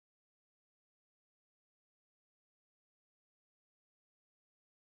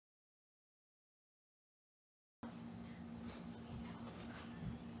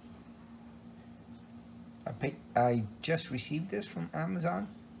I just received this from Amazon,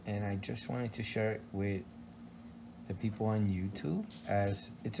 and I just wanted to share it with the people on YouTube,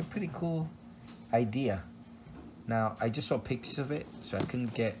 as it's a pretty cool idea. Now, I just saw pictures of it, so I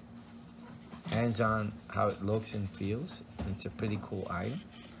couldn't get hands-on how it looks and feels. And it's a pretty cool item,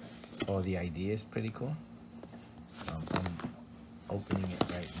 or the idea is pretty cool. I'm opening it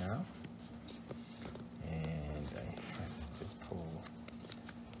right now, and I have to pull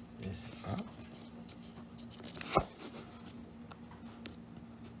this up.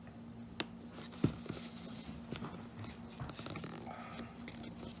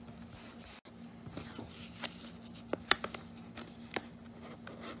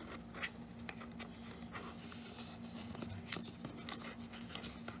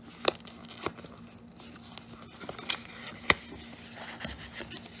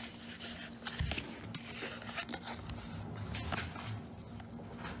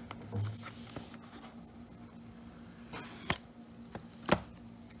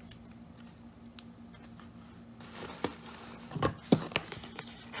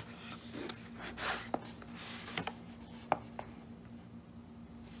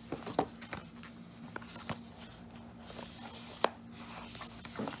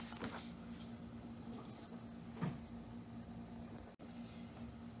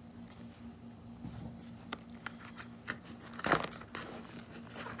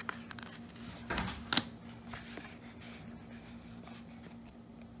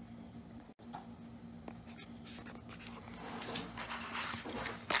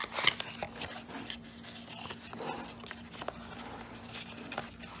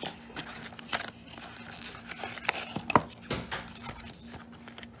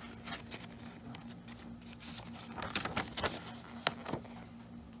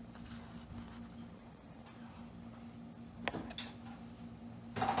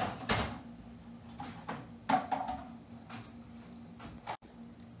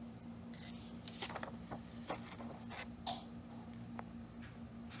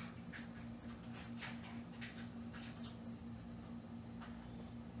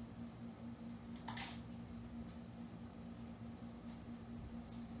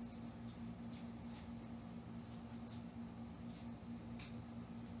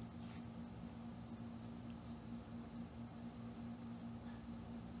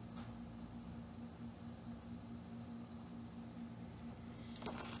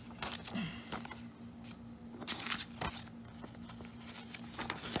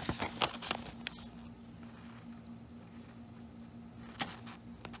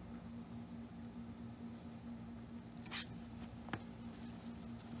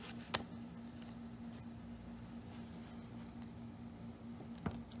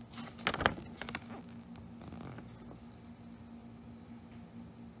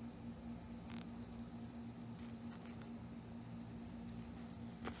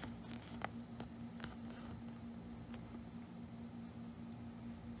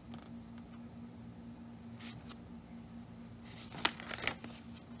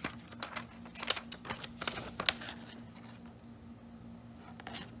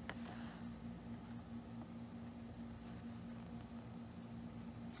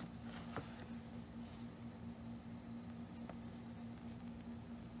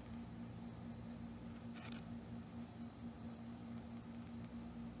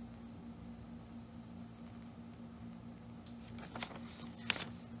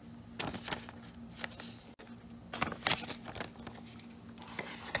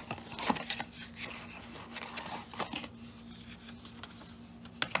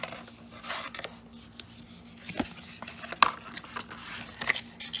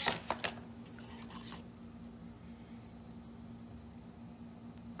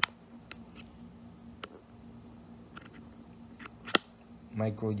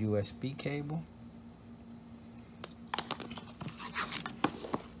 Micro USB cable,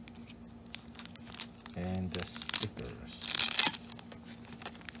 and the stickers.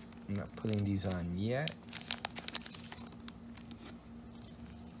 I'm not putting these on yet.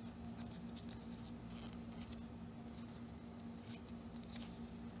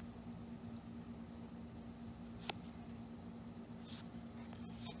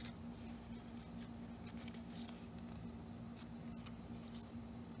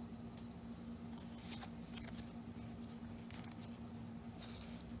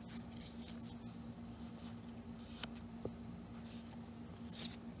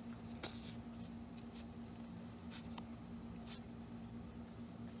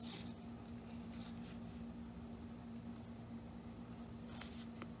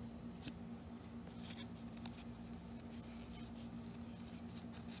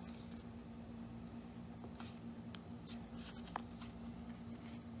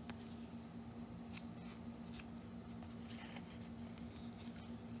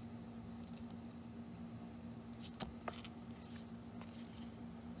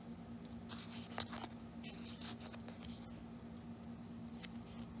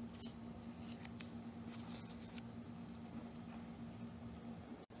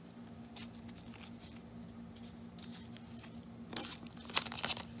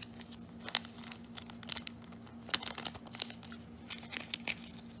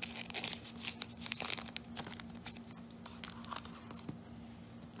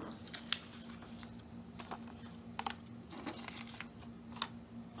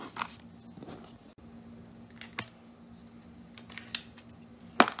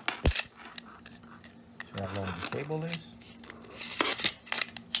 See how long the cable is?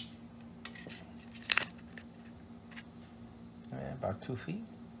 Yeah, about 2 feet,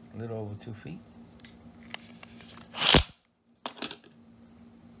 a little over 2 feet.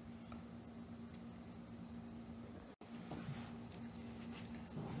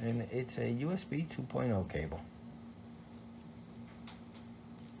 And it's a USB 2.0 cable.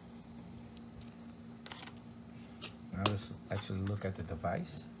 Now let's actually look at the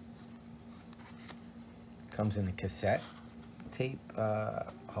device. Comes in a cassette tape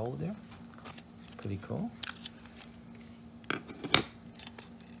holder. Pretty cool.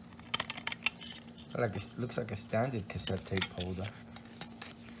 Looks like a standard cassette tape holder.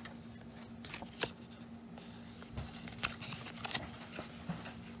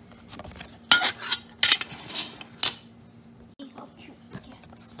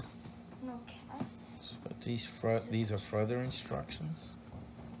 No cats. But these are further instructions.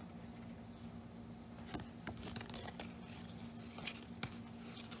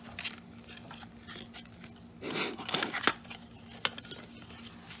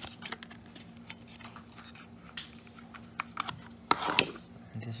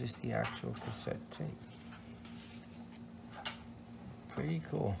 And this is the actual cassette tape. Pretty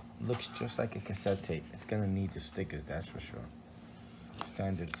cool. Looks just like a cassette tape. It's gonna need the stickers, that's for sure.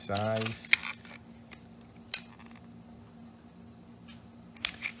 Standard size.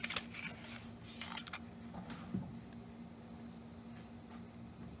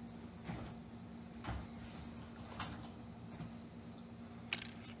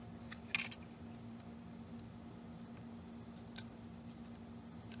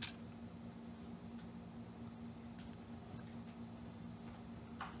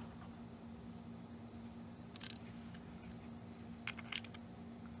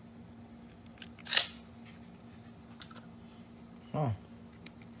 Oh,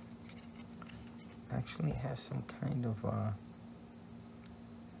 actually has some kind of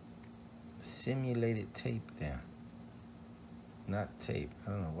simulated tape there. Not tape, I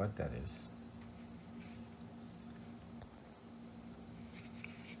don't know what that is.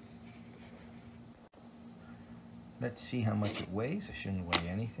 Let's see how much it weighs. It shouldn't weigh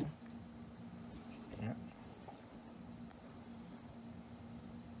anything. Yeah.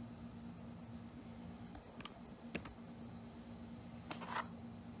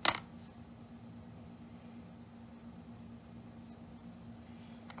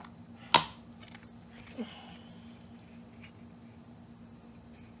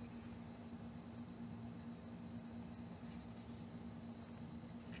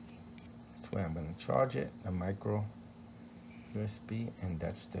 Where I'm going to charge it, a micro USB, and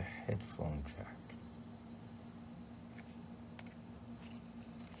that's the headphone jack.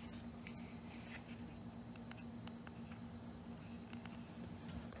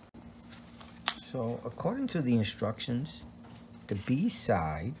 So according to the instructions, the B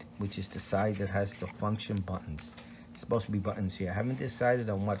side, which is the side that has the function buttons, it's supposed to be buttons here. I haven't decided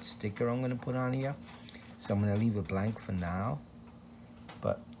on what sticker I'm going to put on here, so I'm going to leave it blank for now.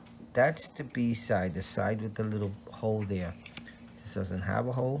 But that's the B side, the side with the little hole there. This doesn't have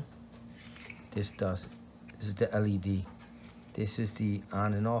a hole. This does. This is the LED. This is the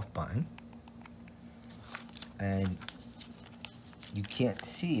on and off button. And you can't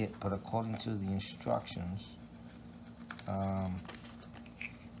see it, but according to the instructions, I'm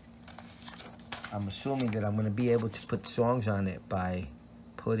assuming that I'm going to be able to put songs on it by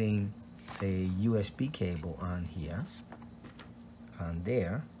putting a USB cable on here, on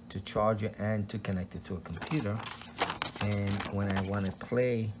there, to charge it and to connect it to a computer. And when I want to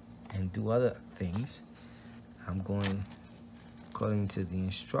play and do other things, I'm going, according to the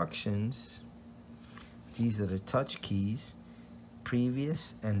instructions, these are the touch keys,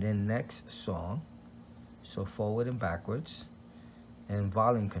 previous and then next song, so forward and backwards, and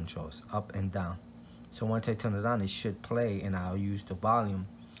volume controls, up and down. So once I turn it on, it should play, and I'll use the volume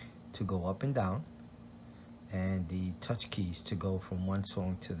to go up and down, and the touch keys to go from one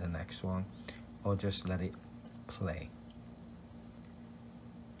song to the next song, or just let it play.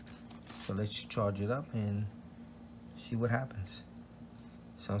 So let's charge it up and see what happens.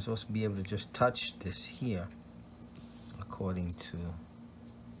 So I'm supposed to be able to just touch this here, according to,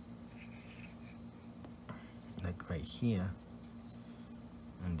 like right here,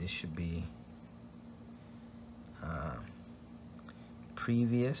 and this should be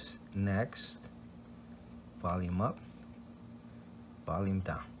previous, next, volume up, volume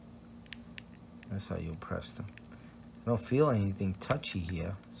down. That's how you press them. I don't feel anything touchy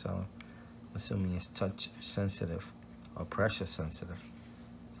here, so I'm assuming it's touch sensitive or pressure sensitive.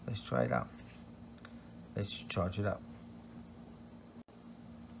 So let's try it out. Let's charge it up.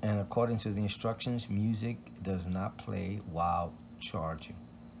 And according to the instructions, music does not play while charging.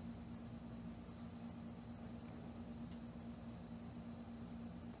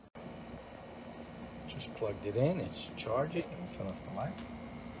 Just plugged it in, it's charging. Turn off the light.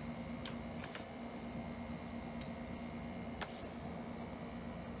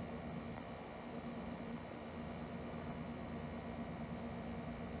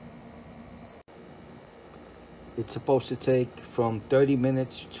 It's supposed to take from 30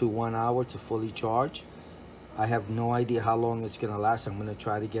 minutes to 1 hour to fully charge. I have no idea how long it's gonna last. I'm gonna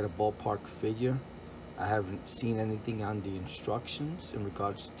try to get a ballpark figure. I haven't seen anything on the instructions in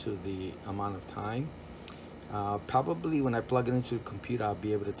regards to the amount of time. Probably when I plug it into the computer, I'll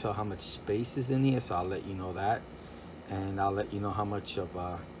be able to tell how much space is in here, so I'll let you know that. And I'll let you know how much of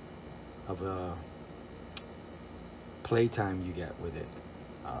a playtime you get with it,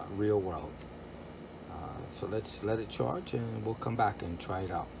 real world. So let's let it charge and we'll come back and try it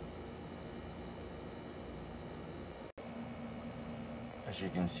out. As you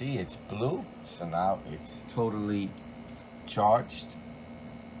can see, it's blue, so now it's totally charged.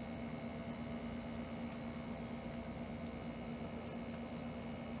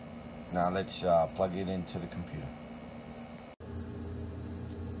 Now let's plug it into the computer.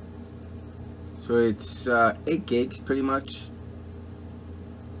 So it's 8 gigs pretty much.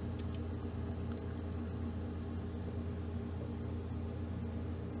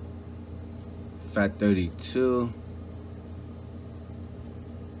 FAT32.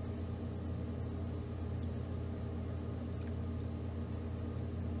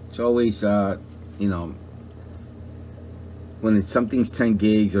 It's always, you know, when something's 10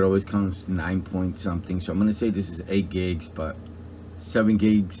 gigs, it always comes 9 point something. So I'm gonna say this is 8 gigs, but 7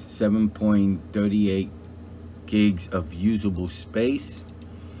 gigs, 7.38 gigs of usable space.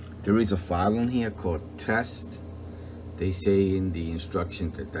 There is a file in here called test. They say in the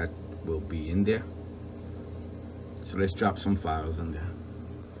instructions that will be in there. So let's drop some files in there.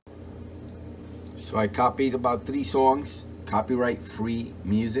 So I copied about 3 songs, copyright free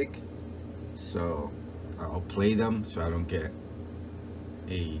music. So I'll play them so I don't get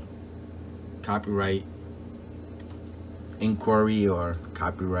a copyright inquiry or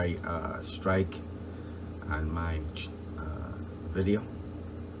copyright strike on my video.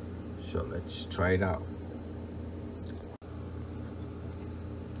 So let's try it out.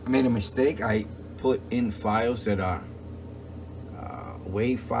 I made a mistake. I put in files that are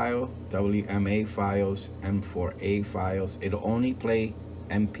WAV file, WMA files, M4A files. It'll only play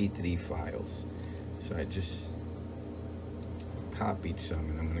MP3 files. So I just copied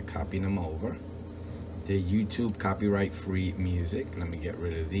some and I'm going to copy them over. The YouTube copyright free music. Let me get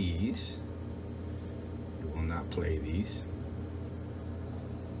rid of these. It will not play these.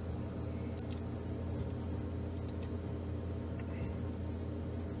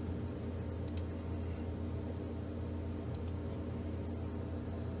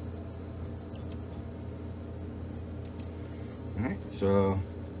 Alright, so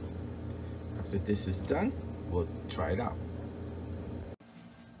after this is done, we'll try it out.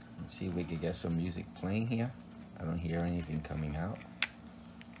 Let's see if we can get some music playing here. I don't hear anything coming out.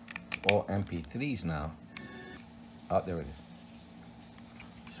 All MP3s now. Oh, there it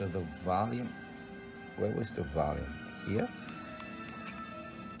is. So the volume, where was the volume? Here?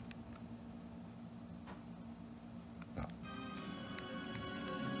 No.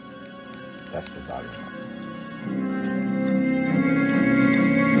 That's the volume.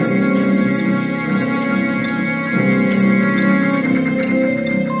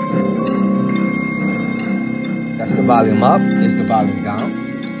 That's the volume up. Is the volume down?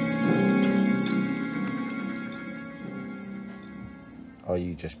 Or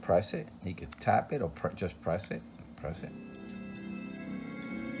you just press it. You could tap it or just press it. Press it.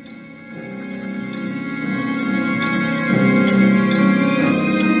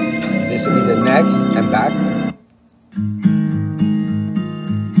 This will be the next and back.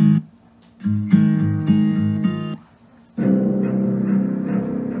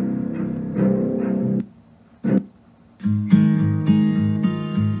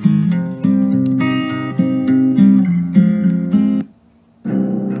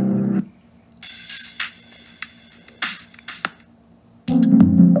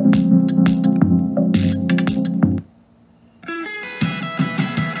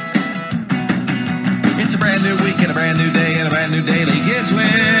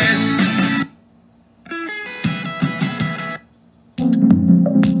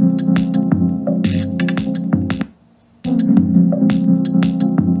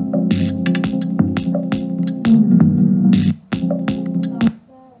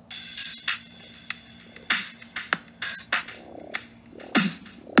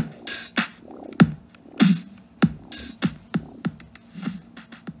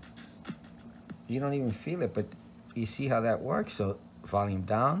 you don't even feel it, but you see how that works. So volume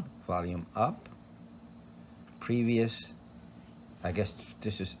down, volume up, previous, I guess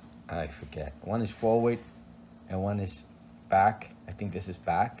this is, I forget. One is forward and one is back. I think this is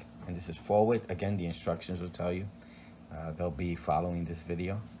back and this is forward. Again, the instructions will tell you. They'll be following this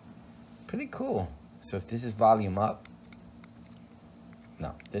video. Pretty cool. So if this is volume up,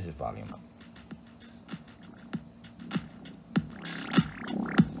 no, this is volume up.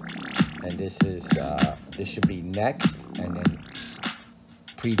 And this is, this should be next and then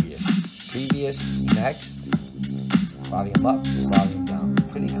previous. Previous, next, volume up, volume down.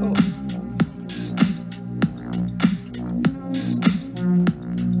 Pretty cool.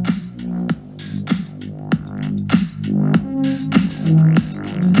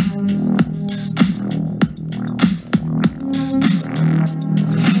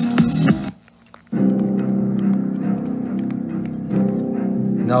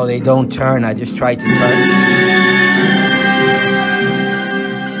 No, they don't turn. I just tried to turn.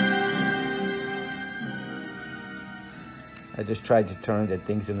 I just tried to turn the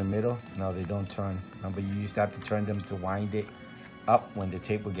things in the middle. No, they don't turn. Remember, you used to have to turn them to wind it up when the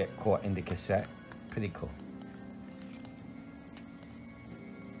tape would get caught in the cassette. Pretty cool.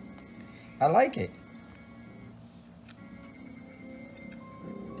 I like it.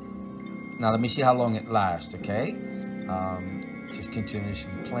 Now, let me see how long it lasts, okay? Just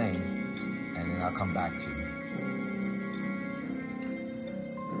continuously playing, and then I'll come back to you.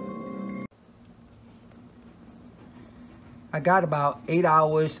 I got about 8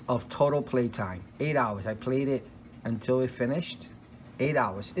 hours of total playtime. 8 hours. I played it until it finished. 8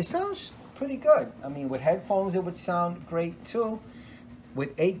 hours. It sounds pretty good. I mean, with headphones, it would sound great too.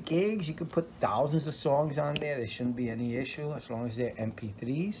 With 8 gigs, you could put thousands of songs on there. There shouldn't be any issue as long as they're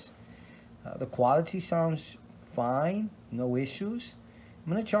MP3s. The quality sounds fine. No issues.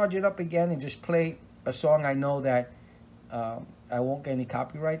 I'm going to charge it up again and just play a song I know that I won't get any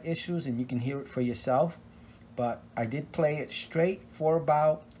copyright issues and you can hear it for yourself. But I did play it straight for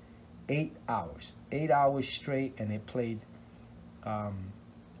about 8 hours. 8 hours straight, and it played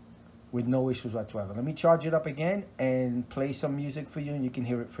with no issues whatsoever. Let me charge it up again and play some music for you, and you can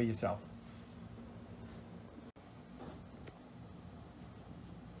hear it for yourself.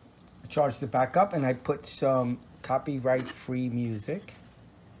 I charged it back up, and I put some copyright-free music.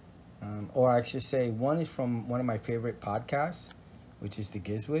 Or I should say, one is from one of my favorite podcasts, which is The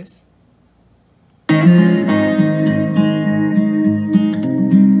Gizwiz.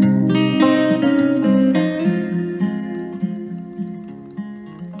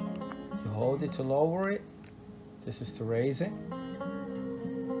 Hold it to lower it. This is to raise it.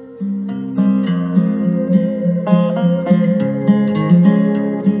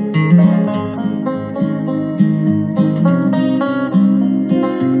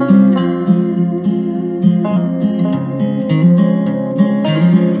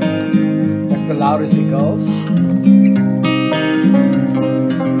 That's the loudest it goes.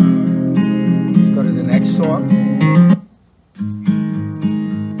 Let's go to the next song.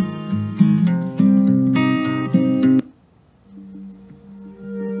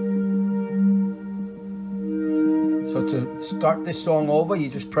 So to start this song over, you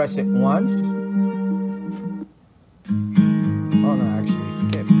just press it once. Oh no, actually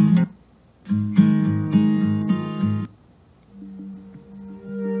skip.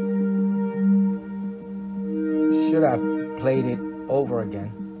 Should have played it over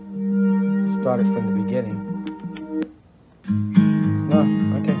again. Started from the beginning. No,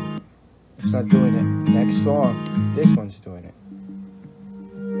 okay. It's not doing it. Next song, this one's doing it.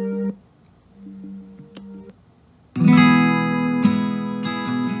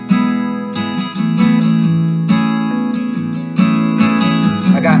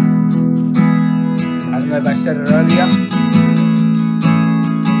 I don't know if I said it earlier.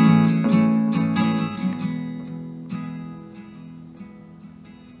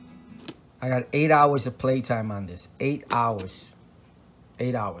 I got 8 hours of playtime on this. 8 hours.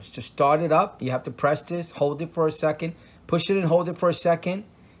 8 hours. Just start it up. You have to press this, hold it for a second, push it and hold it for a second.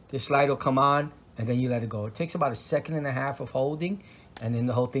 This light will come on, and then you let it go. It takes about 1.5 seconds of holding, and then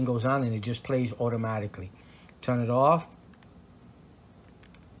the whole thing goes on, and it just plays automatically. Turn it off.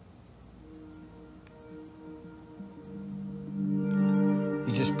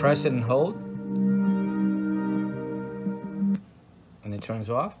 You just press it and hold, and it turns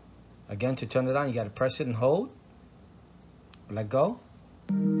off. Again, to turn it on, you got to press it and hold. Let go.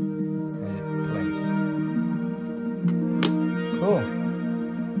 And it plays. Cool.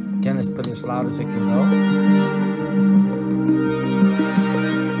 Again, let's put it as loud as it can go.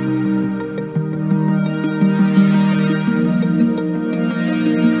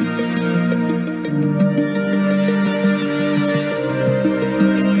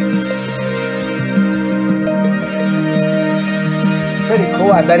 pretty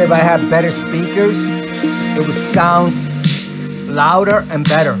cool. I bet if I had better speakers, it would sound louder and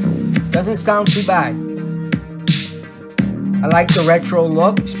better. Doesn't sound too bad. I like the retro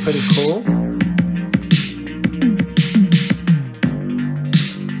look. It's pretty cool.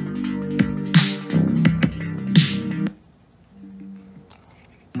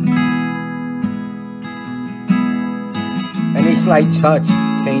 Any slight touch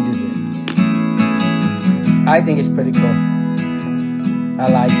changes it. I think it's pretty cool. I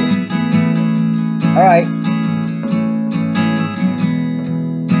like it. All right.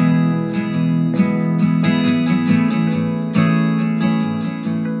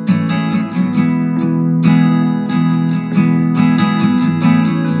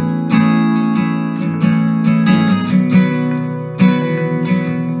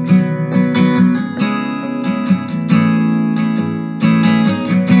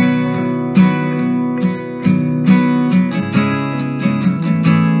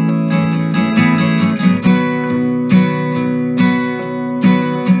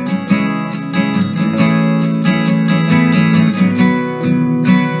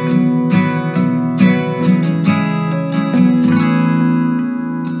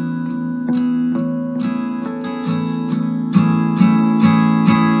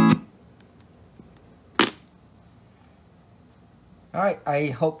 All right, I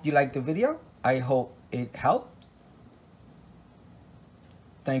hope you liked the video. I hope it helped.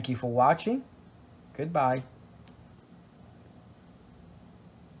 Thank you for watching. Goodbye.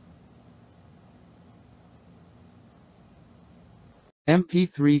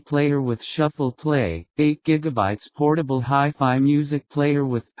 MP3 player with shuffle play, 8 GB portable hi-fi music player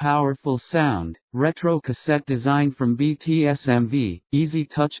with powerful sound, retro cassette design from BTSMV, easy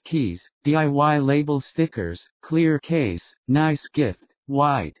touch keys, DIY label stickers, clear case, nice gift,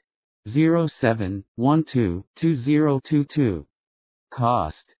 wide. 07122022.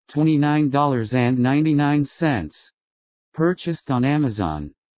 Cost, $29.99. Purchased on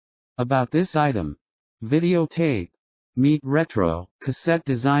Amazon. About this item. Videotape. Meet retro, cassette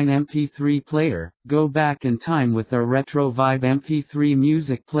design MP3 player, go back in time with our retro vibe MP3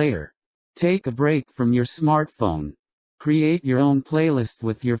 music player. Take a break from your smartphone. Create your own playlist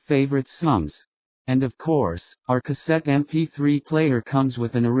with your favorite songs. And of course, our cassette MP3 player comes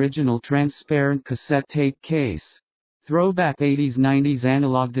with an original transparent cassette tape case. Throwback 80s-90s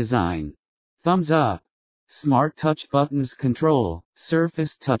analog design. Thumbs up. Smart touch buttons control,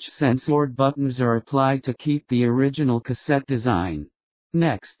 surface touch sensored buttons are applied to keep the original cassette design.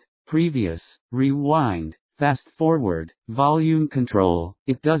 Next, previous, rewind, fast forward, volume control,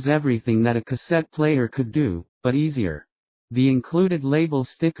 it does everything that a cassette player could do, but easier. The included label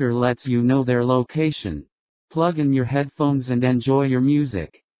sticker lets you know their location. Plug in your headphones and enjoy your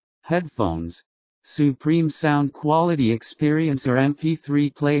music. Headphones. Supreme sound quality experience. Our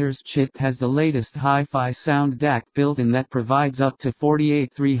MP3 player's chip has the latest hi-fi sound DAC built-in that provides up to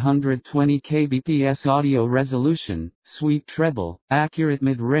 48,320 kbps audio resolution, sweet treble, accurate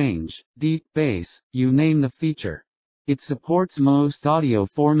mid-range, deep bass, you name the feature. It supports most audio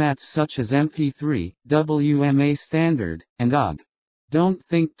formats such as MP3, WMA standard, and OGG. Don't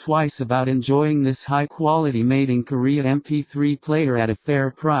think twice about enjoying this high-quality made-in-Korea MP3 player at a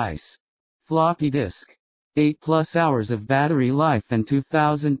fair price. Floppy disk. 8+ hours of battery life and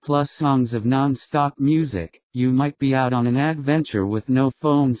 2,000+ songs of non-stop music. You might be out on an adventure with no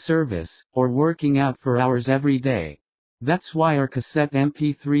phone service, or working out for hours every day. That's why our cassette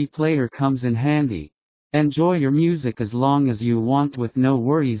MP3 player comes in handy. Enjoy your music as long as you want with no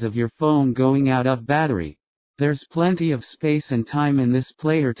worries of your phone going out of battery. There's plenty of space and time in this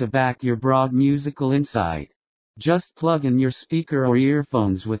player to back your broad musical insight. Just plug in your speaker or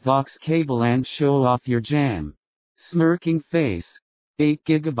earphones with aux cable and show off your jam. Smirking face. 8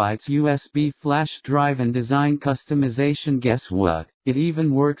 GB USB flash drive and design customization. Guess what? It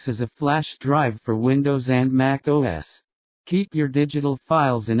even works as a flash drive for Windows and Mac OS. Keep your digital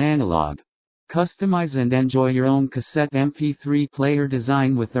files in analog. Customize and enjoy your own cassette MP3 player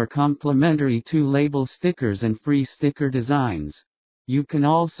design with our complimentary 2 label stickers and free sticker designs. You can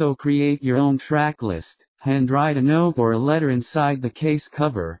also create your own track list. Handwrite a note or a letter inside the case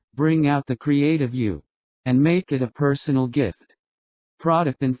cover, bring out the creative you, and make it a personal gift.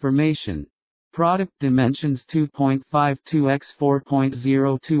 Product information. Product dimensions 2.52 x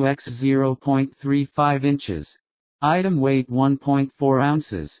 4.02 x 0.35 inches. Item weight 1.4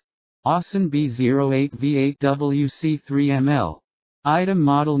 ounces. Ausen B08V8WC3 ml. Item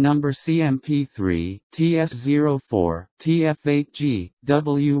model number CMP3, TS04, TF8G,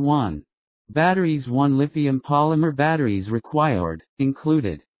 W1. Batteries 1 lithium polymer batteries required,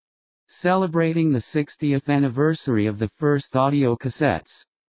 included. Celebrating the 60th anniversary of the first audio cassettes.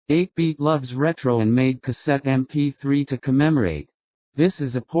 8-Beat loves retro and made Cassette MP3 to commemorate. This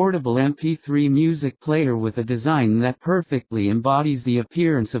is a portable MP3 music player with a design that perfectly embodies the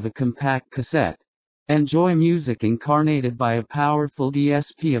appearance of a compact cassette. Enjoy music incarnated by a powerful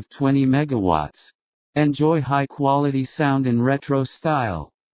DSP of 20 megawatts. Enjoy high-quality sound in retro style.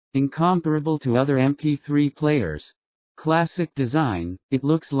 Incomparable to other MP3 players. Classic design, it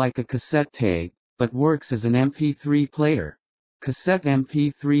looks like a cassette tape, but works as an MP3 player. Cassette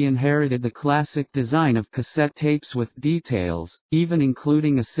MP3 inherited the classic design of cassette tapes with details, even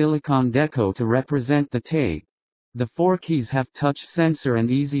including a silicon deco to represent the tape. The 4 keys have touch sensor and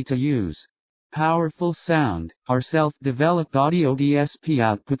easy to use. Powerful sound, our self-developed audio DSP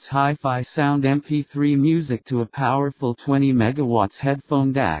outputs HiFi sound MP3 music to a powerful 20 megawatts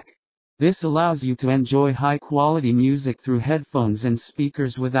headphone DAC. This allows you to enjoy high-quality music through headphones and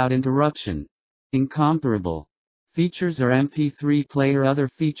speakers without interruption. Incomparable. Features are MP3 player. Other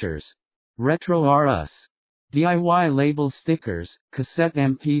features. Retro are us. DIY label stickers. Cassette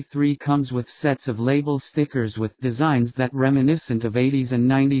MP3 comes with sets of label stickers with designs that reminiscent of 80s and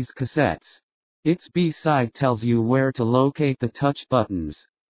 90s cassettes. Its B-side tells you where to locate the touch buttons.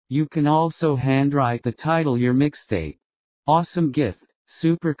 You can also handwrite the title your mixtape. Awesome gift.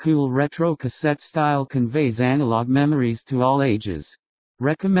 Super cool retro cassette style conveys analog memories to all ages.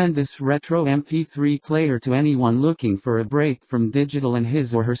 Recommend this retro MP3 player to anyone looking for a break from digital and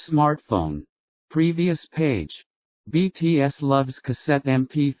his or her smartphone. Previous page. BTS loves Cassette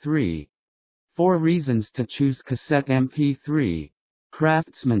MP3. 4 reasons to choose Cassette MP3.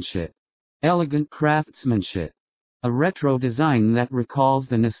 Craftsmanship. Elegant craftsmanship. A retro design that recalls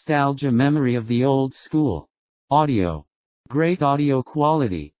the nostalgia memory of the old school. Audio. Great audio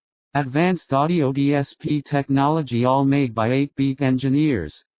quality. Advanced audio DSP technology, all made by 8-Beat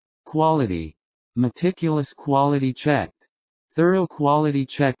engineers. Quality. Meticulous quality check. Thorough quality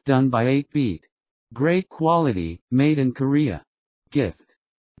check done by 8-Beat. Great quality, made in Korea. Gift.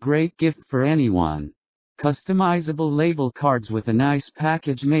 Great gift for anyone. Customizable label cards with a nice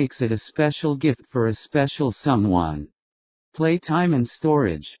package makes it a special gift for a special someone. Playtime and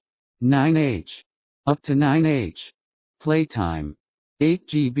storage. 9H. Up to 9H. Playtime. 8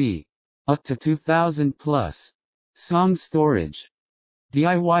 GB. Up to 2000 plus. Song storage.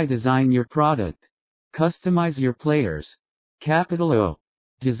 DIY design your product. Customize your players. Capital O.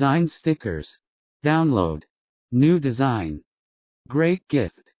 Design stickers. Download. New design. Great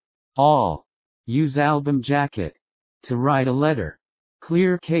gift. All. Use album jacket. To write a letter.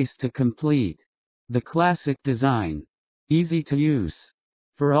 Clear case to complete. The classic design. Easy to use.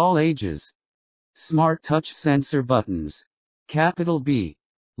 For all ages. Smart touch sensor buttons. Capital B.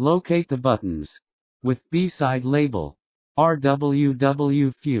 Locate the buttons. With B-side label.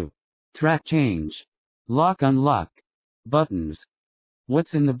 RWW few. Track change. Lock unlock. Buttons.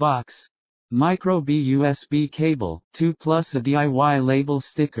 What's in the box? Micro B USB cable, 2 plus a DIY label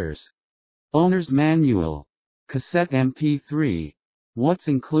stickers. Owner's manual. Cassette MP3. What's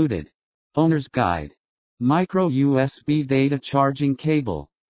included? Owner's guide. Micro USB data charging cable.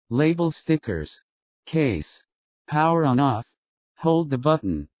 Label stickers. Case. Power on off. Hold the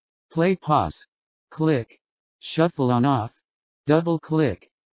button. Play pause. Click. Shuffle on off. Double click.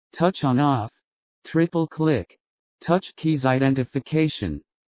 Touch on off. Triple click. Touch keys identification.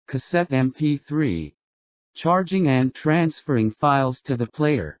 Cassette MP3. Charging and transferring files to the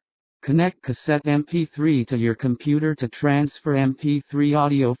player. Connect Cassette MP3 to your computer to transfer MP3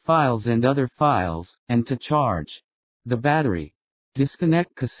 audio files and other files, and to charge the battery.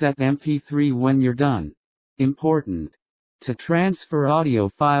 Disconnect Cassette MP3 when you're done. Important. To transfer audio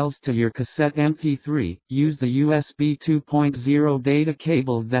files to your Cassette MP3, use the USB 2.0 data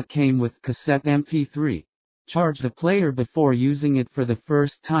cable that came with Cassette MP3. Charge the player before using it for the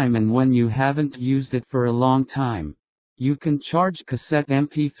first time and when you haven't used it for a long time. You can charge Cassette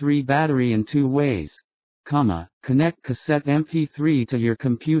MP3 battery in 2 ways. Connect Cassette MP3 to your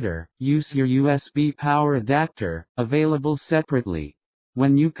computer, use your USB power adapter, available separately.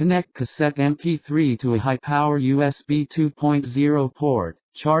 When you connect Cassette MP3 to a high-power USB 2.0 port,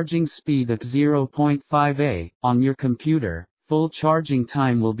 charging speed at 0.5 A, on your computer, full charging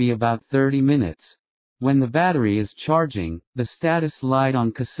time will be about 30 minutes. When the battery is charging, the status light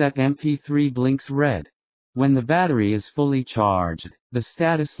on Cassette MP3 blinks red. When the battery is fully charged, the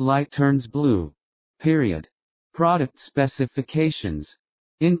status light turns blue. Period. Product specifications.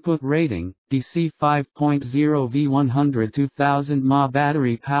 Input rating, DC 5.0 V 100 2000 mAh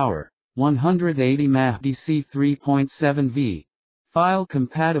battery power, 180 mAh DC 3.7 V. File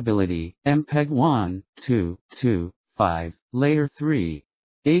compatibility, MPEG 1, 2, 2, 5, Layer 3.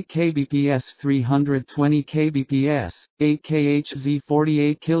 8 kbps 320 kbps, 8 kHz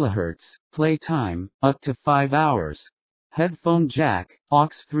 48 kHz, play time, up to 5 hours. Headphone jack, aux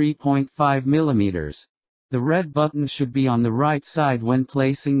 3.5 mm. The red button should be on the right side when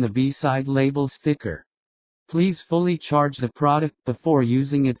placing the B-side label sticker. Please fully charge the product before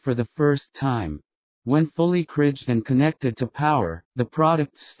using it for the first time. When fully charged and connected to power, the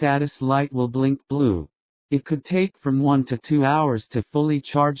product's status light will blink blue. It could take from 1 to 2 hours to fully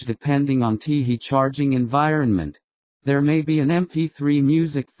charge depending on HiFi charging environment. There may be an MP3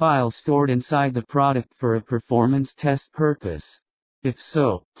 music file stored inside the product for a performance test purpose. If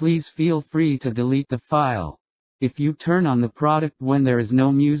so, please feel free to delete the file. If you turn on the product when there is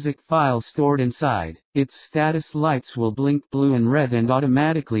no music file stored inside, its status lights will blink blue and red and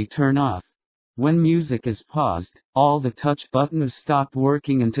automatically turn off. When music is paused, all the touch buttons stop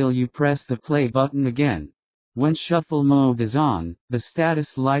working until you press the play button again. When shuffle mode is on, the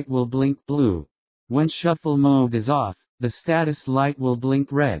status light will blink blue. When shuffle mode is off, the status light will blink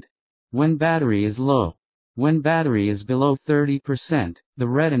red. When battery is low. When battery is below 30%, the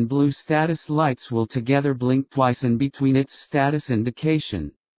red and blue status lights will together blink twice in between its status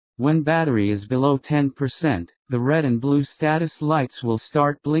indication. When battery is below 10%, the red and blue status lights will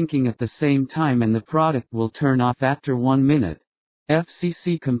start blinking at the same time and the product will turn off after 1 minute.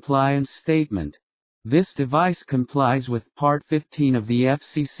 FCC Compliance Statement. This device complies with Part 15 of the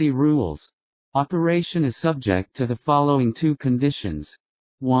FCC rules. Operation is subject to the following 2 conditions.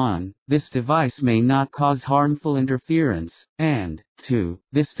 1. This device may not cause harmful interference, and 2.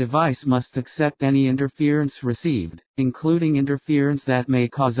 This device must accept any interference received, including interference that may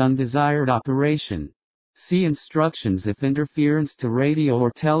cause undesired operation. See instructions if interference to radio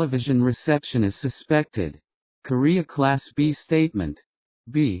or television reception is suspected. Korea Class B Statement.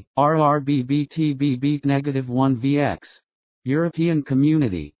 B. RRBBTB -1 VX. European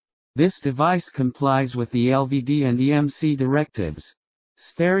Community. This device complies with the LVD and EMC directives.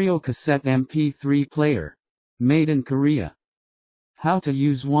 Stereo cassette MP3 player. Made in Korea. How to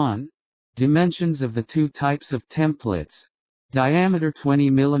use one. Dimensions of the 2 types of templates. Diameter 20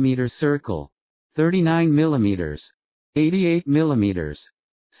 mm circle. 39 mm. 88 mm.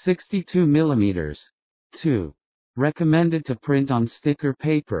 62 mm. 2. Recommended to print on sticker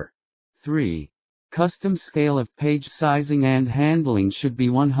paper. 3. Custom scale of page sizing and handling should be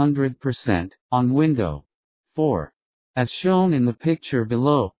 100% on window. 4. As shown in the picture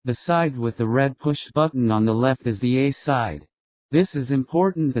below, the side with the red push button on the left is the A side. This is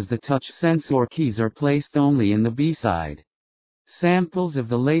important as the touch sensor keys are placed only in the B side. Samples of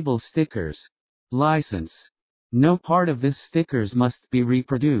the label stickers. License. No part of this stickers must be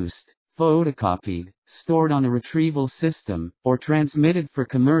reproduced, photocopied, stored on a retrieval system, or transmitted for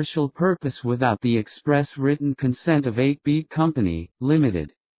commercial purpose without the express written consent of 8-Beat Company,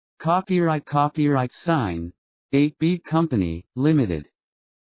 Limited. Copyright sign, 8-Beat Company, Limited.